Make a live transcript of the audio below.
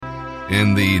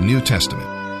in the New Testament.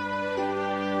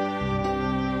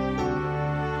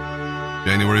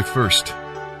 January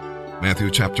 1st,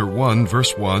 Matthew chapter 1,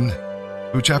 verse 1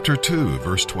 through chapter 2,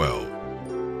 verse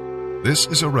 12. This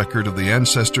is a record of the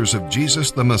ancestors of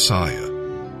Jesus the Messiah,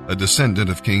 a descendant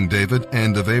of King David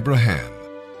and of Abraham.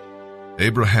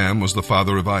 Abraham was the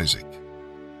father of Isaac.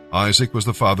 Isaac was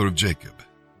the father of Jacob.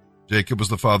 Jacob was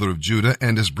the father of Judah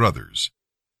and his brothers.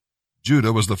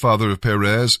 Judah was the father of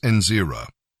Perez and Zerah.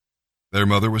 Their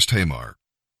mother was Tamar.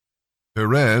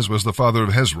 Perez was the father of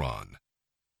Hezron.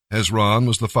 Hezron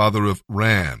was the father of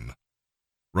Ram.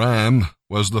 Ram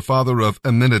was the father of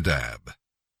Amminadab.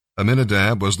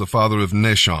 Amminadab was the father of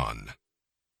Nahshon.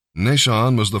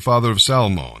 Nahshon was the father of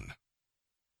Salmon.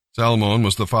 Salmon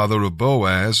was the father of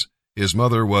Boaz. His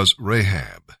mother was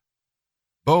Rahab.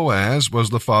 Boaz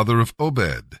was the father of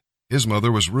Obed. His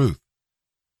mother was Ruth.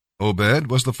 Obed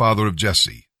was the father of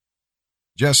Jesse.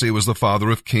 Jesse was the father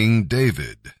of King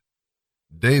David.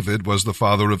 David was the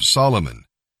father of Solomon.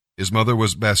 His mother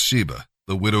was Bathsheba,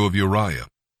 the widow of Uriah.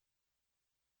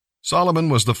 Solomon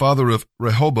was the father of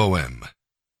Rehoboam.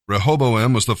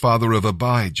 Rehoboam was the father of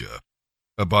Abijah.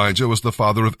 Abijah was the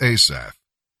father of Asaph.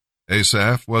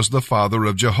 Asaph was the father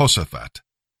of Jehoshaphat.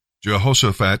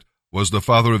 Jehoshaphat was the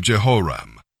father of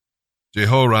Jehoram.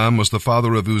 Jehoram was the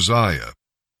father of Uzziah.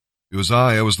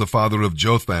 Uzziah was the father of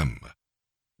Jotham.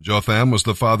 Jotham was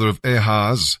the father of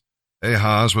Ahaz.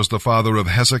 Ahaz was the father of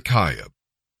Hezekiah.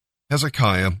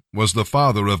 Hezekiah was the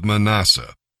father of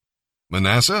Manasseh.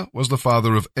 Manasseh was the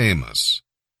father of Amos.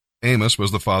 Amos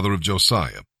was the father of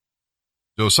Josiah.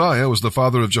 Josiah was the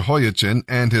father of Jehoiachin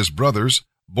and his brothers,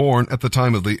 born at the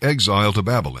time of the exile to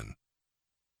Babylon.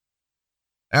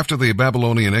 After the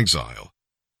Babylonian exile,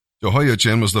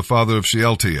 Jehoiachin was the father of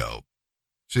Shealtiel.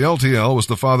 Shealtiel was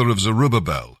the father of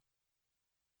Zerubbabel.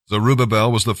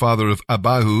 Zerubbabel was the father of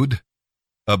Abihud.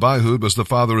 Abihud was the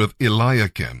father of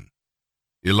Eliakim.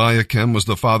 Eliakim was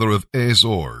the father of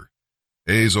Azor.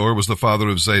 Azor was the father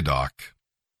of Zadok.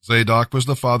 Zadok was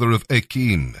the father of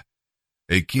Achim.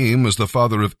 Achim was the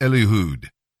father of Elihud.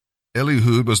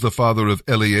 Elihud was the father of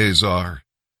Eleazar.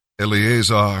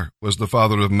 Eleazar was the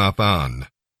father of Matthan.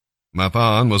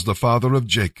 Matthan was the father of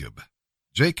Jacob.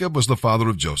 Jacob was the father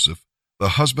of Joseph, the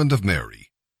husband of Mary.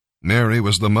 Mary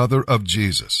was the mother of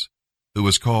Jesus, who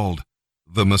was called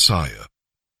the Messiah.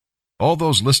 All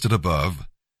those listed above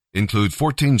include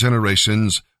 14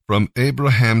 generations from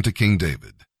Abraham to King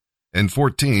David, and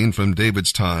 14 from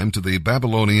David's time to the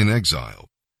Babylonian exile,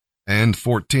 and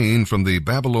 14 from the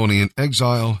Babylonian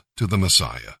exile to the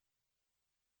Messiah.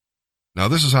 Now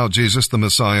this is how Jesus the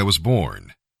Messiah was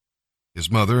born.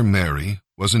 His mother, Mary,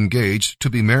 was engaged to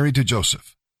be married to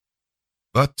Joseph.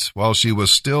 But while she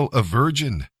was still a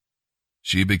virgin,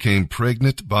 she became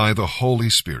pregnant by the Holy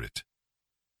Spirit.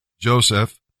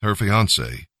 Joseph, her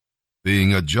fiancé,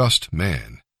 being a just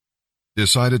man,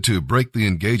 decided to break the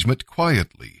engagement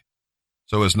quietly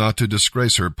so as not to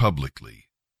disgrace her publicly.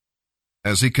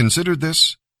 As he considered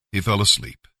this, he fell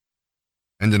asleep,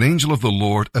 and an angel of the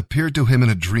Lord appeared to him in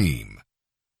a dream.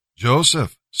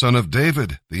 "Joseph, son of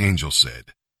David," the angel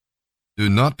said, "do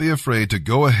not be afraid to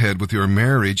go ahead with your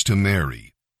marriage to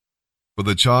Mary, for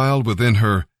the child within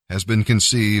her has been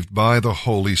conceived by the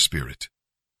Holy Spirit.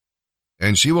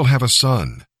 And she will have a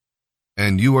son,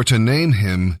 and you are to name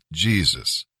him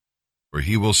Jesus, for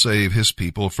he will save his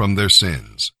people from their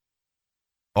sins."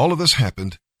 All of this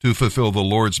happened to fulfill the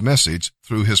Lord's message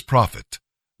through his prophet.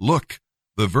 "Look,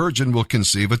 the virgin will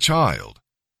conceive a child.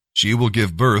 She will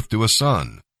give birth to a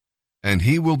son, and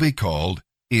he will be called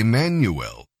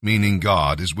Emmanuel," meaning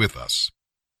God is with us.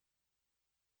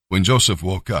 When Joseph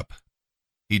woke up,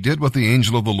 he did what the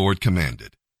angel of the Lord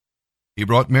commanded. He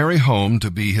brought Mary home to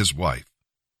be his wife,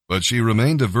 but she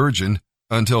remained a virgin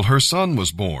until her son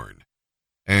was born,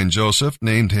 and Joseph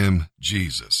named him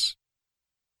Jesus.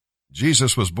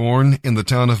 Jesus was born in the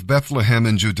town of Bethlehem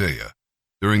in Judea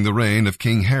during the reign of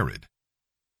King Herod.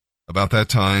 About that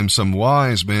time, some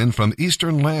wise men from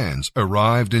eastern lands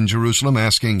arrived in Jerusalem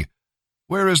asking,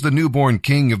 "Where is the newborn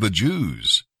King of the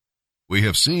Jews? We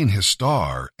have seen his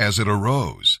star as it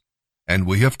arose, and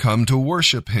we have come to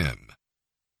worship him."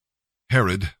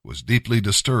 Herod was deeply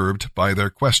disturbed by their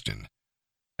question,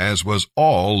 as was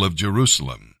all of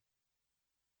Jerusalem.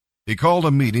 He called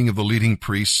a meeting of the leading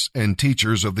priests and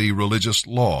teachers of the religious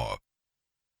law.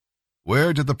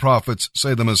 "Where did the prophets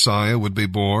say the Messiah would be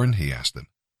born?" he asked them.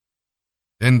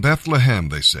 "In Bethlehem,"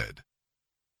 they said,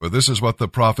 "for this is what the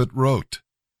prophet wrote.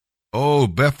 O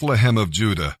Bethlehem of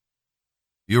Judah,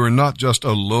 you are not just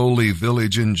a lowly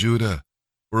village in Judah,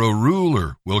 for a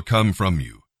ruler will come from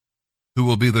you, who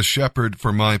will be the shepherd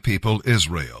for my people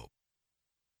Israel."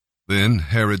 Then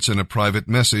Herod sent a private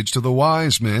message to the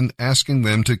wise men asking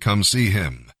them to come see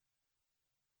him.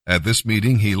 At this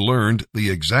meeting, he learned the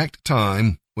exact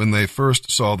time when they first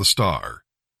saw the star.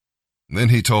 Then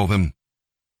he told them,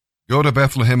 "Go to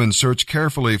Bethlehem and search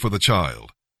carefully for the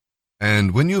child.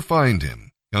 And when you find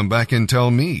him, come back and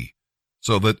tell me,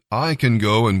 so that I can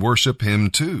go and worship him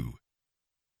too."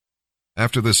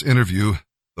 After this interview,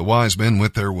 the wise men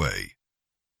went their way.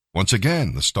 Once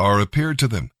again, the star appeared to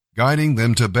them, guiding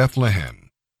them to Bethlehem.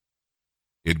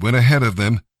 It went ahead of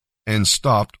them and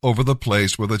stopped over the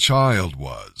place where the child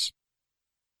was.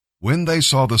 When they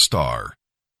saw the star,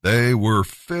 they were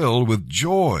filled with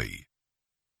joy.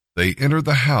 They entered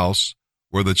the house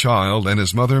where the child and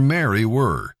his mother Mary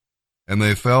were, and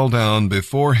they fell down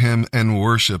before him and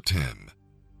worshipped him.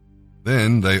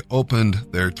 Then they opened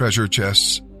their treasure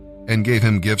chests and gave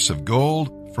him gifts of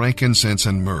gold, frankincense,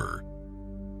 and myrrh.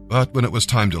 But when it was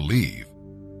time to leave,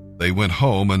 they went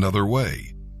home another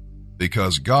way,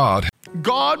 because God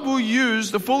will use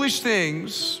the foolish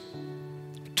things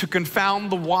to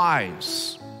confound the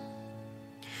wise.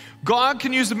 God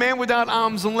can use a man without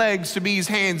arms and legs to be his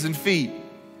hands and feet,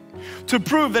 to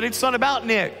prove that it's not about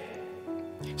Nick.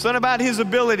 It's not about his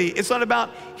ability. It's not about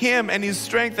him and his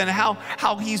strength and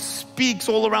how he speaks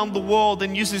all around the world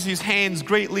and uses his hands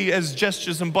greatly as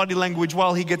gestures and body language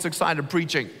while he gets excited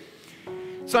preaching.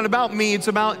 It's not about me, it's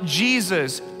about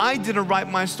Jesus. I didn't write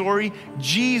my story.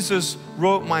 Jesus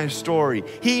wrote my story.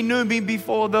 He knew me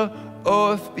before the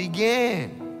earth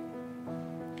began.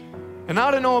 And I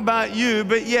don't know about you,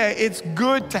 but yeah, it's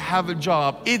good to have a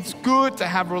job. It's good to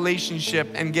have a relationship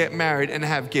and get married and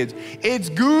have kids. It's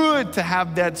good to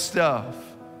have that stuff.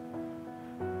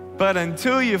 But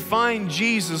until you find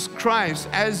Jesus Christ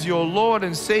as your Lord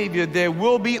and Savior, there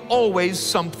will be always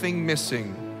something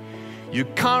missing. You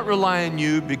can't rely on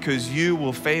you because you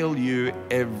will fail you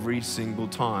every single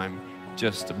time,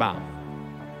 just about.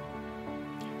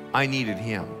 I needed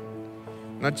him,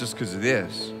 not just because of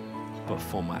this, but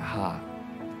for my heart,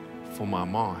 for my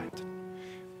mind.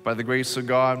 By the grace of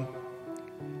God,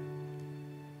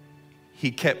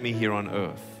 he kept me here on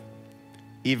earth,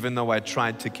 even though I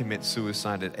tried to commit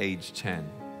suicide at age 10.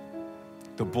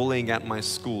 The bullying at my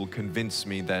school convinced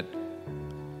me that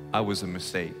I was a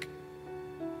mistake,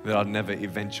 that I'd never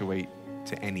eventuate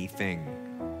to anything.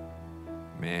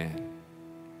 Man,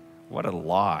 what a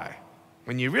lie.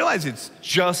 When you realize it's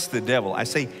just the devil, I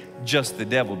say just the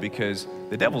devil because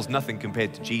the devil's nothing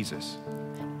compared to Jesus.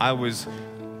 I was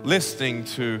listening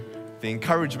to the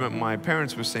encouragement my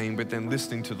parents were saying, but then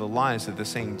listening to the lies at the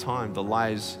same time. The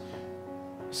lies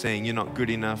saying, "You're not good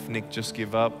enough, Nick, just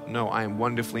give up." No, I am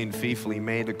wonderfully and fearfully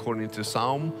made according to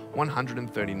Psalm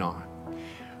 139.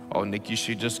 "Oh, Nick, you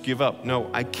should just give up." No,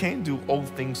 I can do all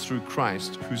things through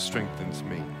Christ who strengthens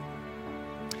me.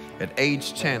 At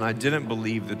age 10, I didn't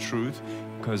believe the truth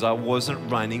because I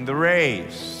wasn't running the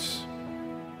race.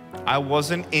 I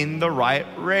wasn't in the right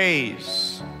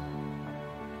race.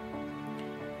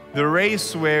 The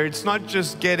race where it's not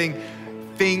just getting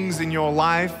things in your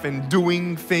life and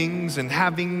doing things and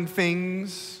having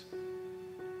things.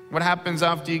 What happens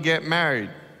after you get married?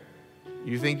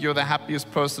 You think you're the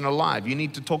happiest person alive. You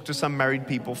need to talk to some married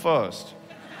people first.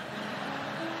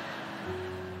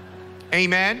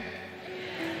 Amen?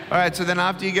 All right, so then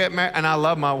after you get married, and I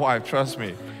love my wife, trust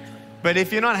me. But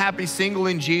if you're not happy single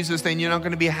in Jesus, then you're not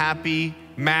going to be happy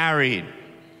married.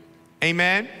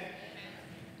 Amen?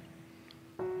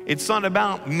 It's not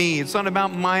about me. It's not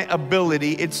about my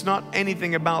ability. It's not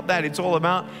anything about that. It's all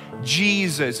about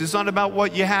Jesus. It's not about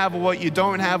what you have or what you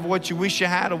don't have, or what you wish you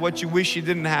had or what you wish you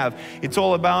didn't have. It's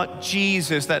all about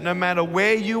Jesus, that no matter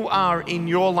where you are in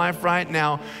your life right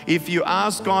now, if you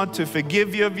ask God to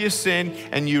forgive you of your sin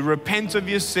and you repent of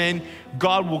your sin,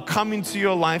 God will come into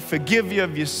your life, forgive you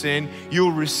of your sin.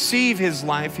 You'll receive his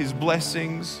life, his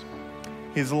blessings,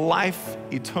 his life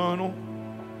eternal,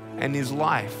 and his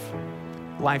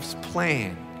life's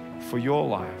plan for your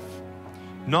life.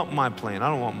 Not my plan. I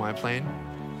don't want my plan.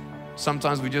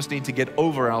 Sometimes we just need to get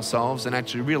over ourselves and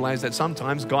actually realize that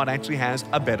sometimes God actually has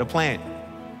a better plan.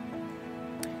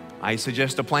 I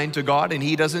suggest a plan to God and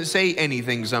he doesn't say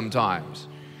anything sometimes.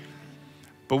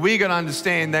 But we got to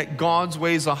understand that God's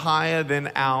ways are higher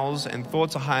than ours and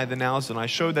thoughts are higher than ours. And I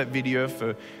showed that video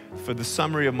for the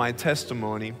summary of my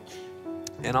testimony.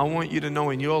 And I want you to know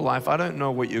in your life, I don't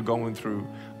know what you're going through,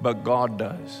 but God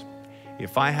does.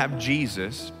 If I have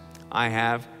Jesus, I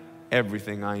have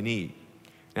everything I need.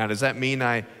 Now, does that mean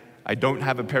I don't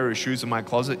have a pair of shoes in my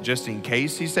closet just in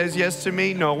case he says yes to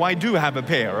me? No, I do have a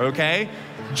pair, okay?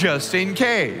 Just in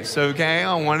case, okay?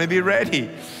 I want to be ready.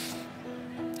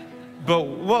 But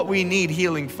what we need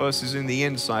healing first is in the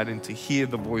inside, and to hear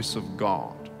the voice of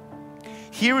God.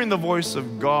 Hearing the voice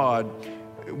of God,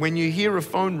 when you hear a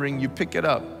phone ring, you pick it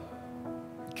up.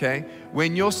 Okay?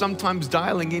 When you're sometimes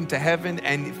dialing into heaven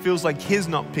and it feels like He's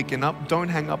not picking up, don't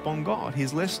hang up on God.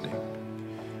 He's listening.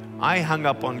 I hung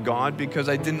up on God because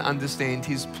I didn't understand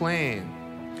His plan.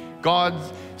 God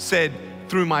said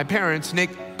through my parents, Nick,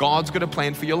 God's got a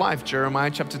plan for your life. Jeremiah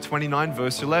chapter 29,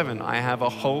 verse 11. I have a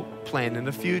hope, plan, and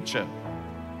a future.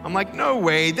 I'm like, no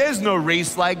way. There's no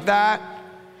race like that.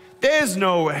 There's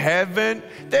no heaven.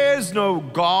 There's no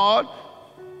God.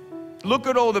 Look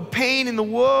at all the pain in the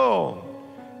world.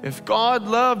 If God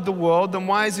loved the world, then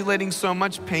why is He letting so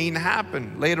much pain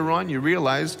happen? Later on, you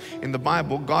realize in the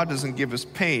Bible, God doesn't give us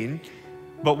pain,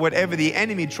 but whatever the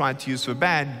enemy tried to use for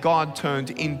bad, God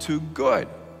turned into good.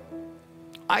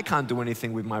 I can't do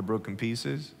anything with my broken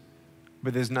pieces,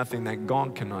 but there's nothing that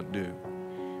God cannot do.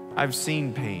 I've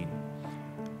seen pain.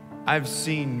 I've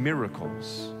seen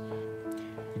miracles.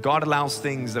 God allows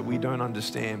things that we don't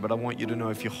understand, but I want you to know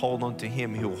if you hold on to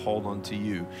Him, He'll hold on to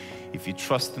you. If you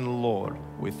trust in the Lord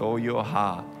with all your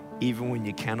heart, even when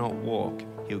you cannot walk,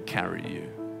 He'll carry you.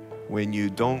 When you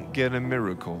don't get a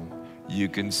miracle, you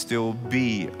can still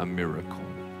be a miracle.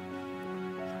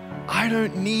 I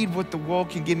don't need what the world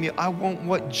can give me. I want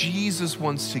what Jesus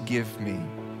wants to give me.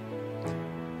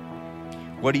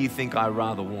 What do you think I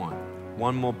rather want?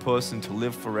 One more person to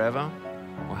live forever,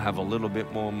 or have a little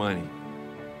bit more money?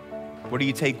 What do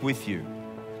you take with you?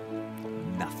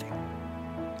 Nothing.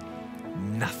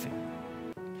 Nothing.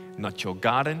 Not your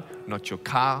garden, not your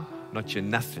car, not your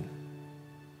nothing.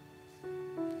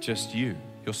 Just you,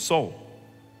 your soul.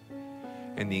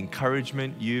 And the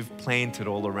encouragement you've planted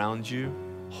all around you,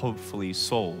 hopefully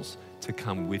souls to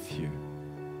come with you.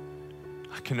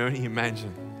 I can only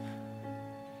imagine.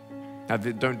 Now,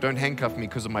 don't handcuff me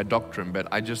because of my doctrine, but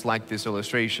I just like this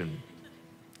illustration.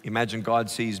 Imagine God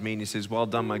sees me and He says, well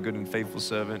done, my good and faithful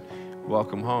servant,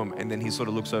 welcome home. And then He sort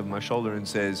of looks over my shoulder and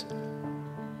says,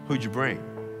 who'd you bring?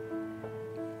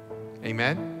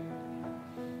 Amen?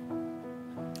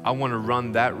 I want to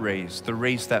run that race, the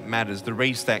race that matters, the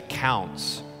race that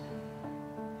counts.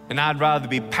 And I'd rather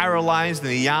be paralyzed in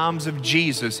the arms of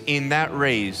Jesus in that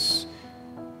race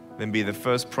than be the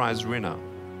first prize winner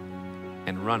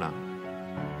and runner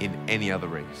in any other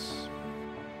race.